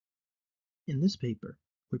In this paper,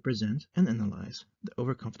 we present and analyze the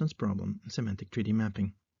overconfidence problem in semantic 3D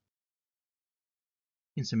mapping.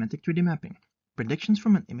 In semantic 3D mapping, predictions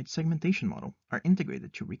from an image segmentation model are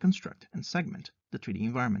integrated to reconstruct and segment the 3D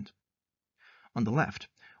environment. On the left,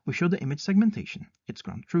 we show the image segmentation, its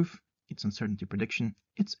ground truth, its uncertainty prediction,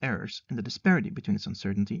 its errors, and the disparity between its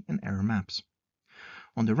uncertainty and error maps.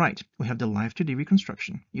 On the right, we have the live 3D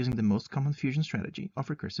reconstruction using the most common fusion strategy of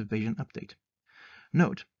recursive Bayesian update.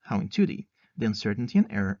 Note how in 2D, the uncertainty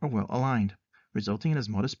and error are well aligned, resulting in a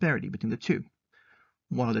small disparity between the two,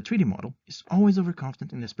 while the 3D model is always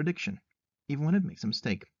overconfident in its prediction, even when it makes a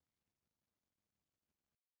mistake.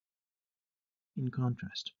 In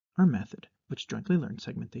contrast, our method, which jointly learns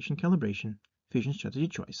segmentation calibration, fusion strategy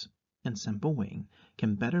choice, and sample weighing,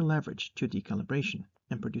 can better leverage 2D calibration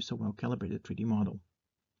and produce a well-calibrated 3D model.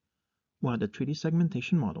 While the 3D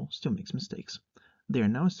segmentation model still makes mistakes, they are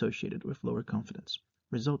now associated with lower confidence,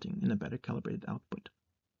 resulting in a better calibrated output.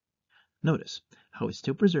 Notice how we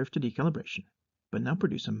still preserve 2D calibration, but now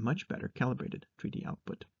produce a much better calibrated 3D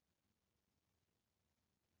output.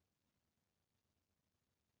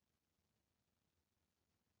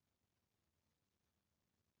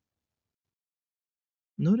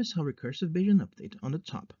 Notice how recursive Bayesian update on the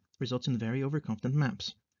top results in very overconfident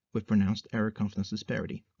maps, with pronounced error confidence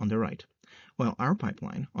disparity on the right, while our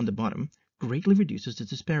pipeline on the bottom greatly reduces this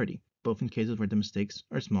disparity, both in cases where the mistakes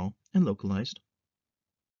are small and localized,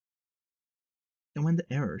 and when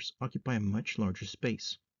the errors occupy a much larger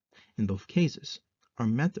space. In both cases, our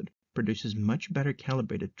method produces much better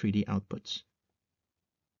calibrated 3D outputs.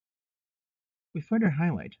 We further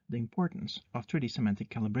highlight the importance of 3D semantic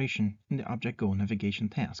calibration in the object goal navigation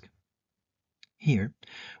task. Here,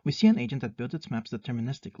 we see an agent that builds its maps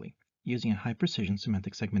deterministically using a high-precision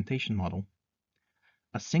semantic segmentation model.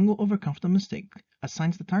 A single overconfident mistake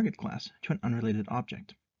assigns the target class to an unrelated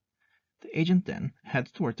object. The agent then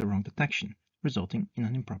heads toward the wrong detection, resulting in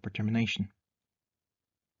an improper termination.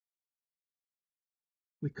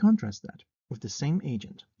 We contrast that with the same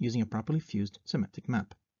agent using a properly fused semantic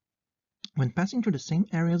map. When passing through the same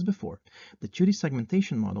area as before, the 2D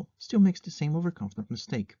segmentation model still makes the same overconfident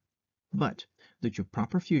mistake. But, due to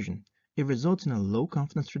proper fusion, it results in a low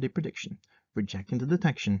confidence 3D prediction, rejecting the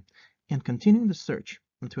detection, and continuing the search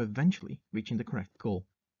until eventually reaching the correct goal.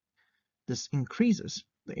 This increases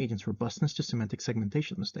the agent's robustness to semantic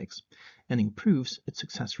segmentation mistakes and improves its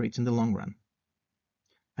success rates in the long run,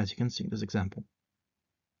 as you can see in this example.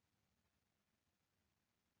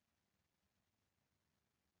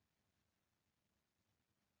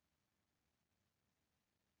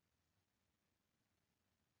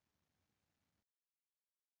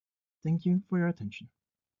 Thank you for your attention.